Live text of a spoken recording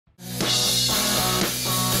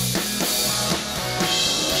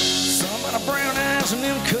eyes and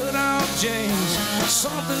them cut-off jeans.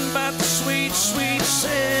 Something about the sweet, sweet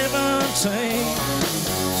 17.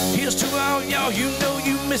 Here's to all y'all, you know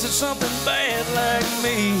you missing something bad like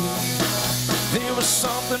me. There was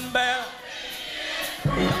something about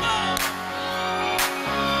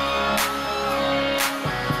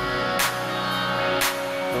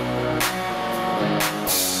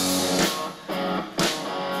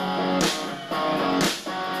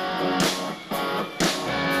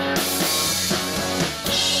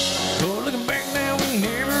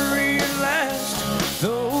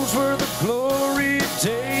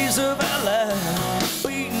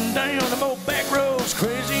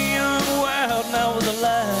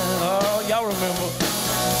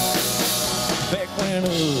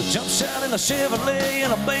jump shot in a Chevrolet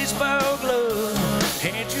and a baseball glove.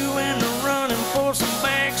 Had you in the running for some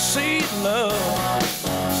backseat love.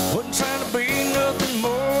 Wasn't trying to be nothing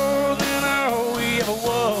more than all we ever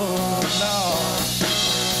was. No.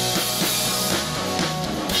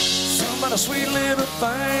 Somebody sweet little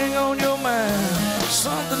thing on your mind.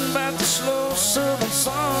 Something about the slow southern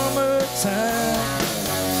summertime.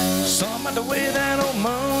 Something about the way that old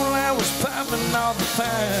moonlight was popping all the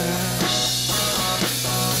time.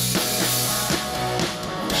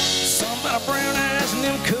 Brown eyes and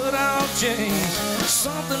them cut-off jeans.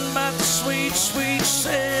 Something about the sweet, sweet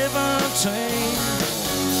 17.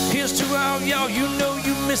 Here's to all y'all, you know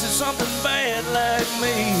you missing something bad like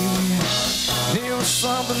me. There was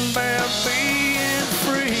something about being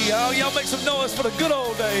free. All y'all make some noise for the good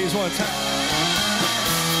old days one time.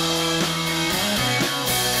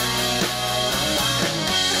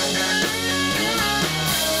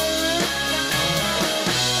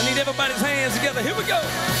 I need everybody's hands together. Here we go.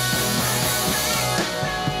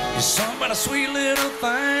 Something about a sweet little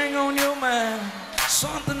thing on your mind.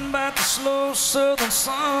 Something about the slow southern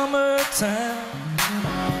summertime.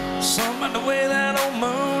 Something about the way that old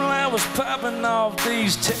moonlight was popping off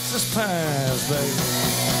these Texas pines, baby.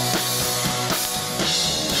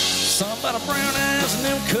 Something about a brown eyes and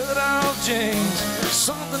them cut-off jeans.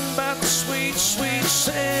 Something about the sweet, sweet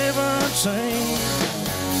 17.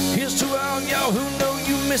 Here's to all y'all who know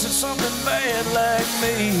you missing something bad like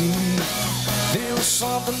me. There was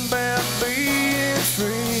something about being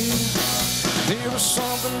free. There was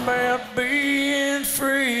something about being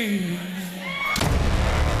free.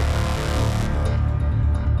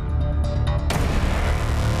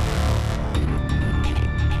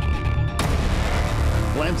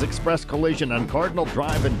 Glenn's Express Collision on Cardinal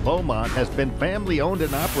Drive in Beaumont has been family owned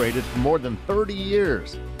and operated for more than 30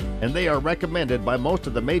 years, and they are recommended by most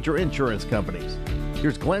of the major insurance companies.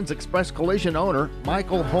 Here's Glenn's Express Collision owner,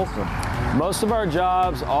 Michael Holcomb. Most of our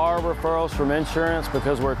jobs are referrals from insurance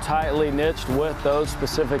because we're tightly niched with those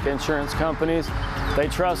specific insurance companies. They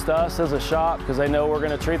trust us as a shop because they know we're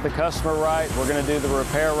going to treat the customer right, we're going to do the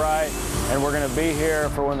repair right, and we're going to be here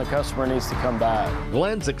for when the customer needs to come back.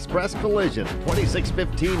 Glenn's Express Collision,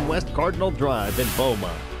 2615 West Cardinal Drive in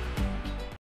Beaumont.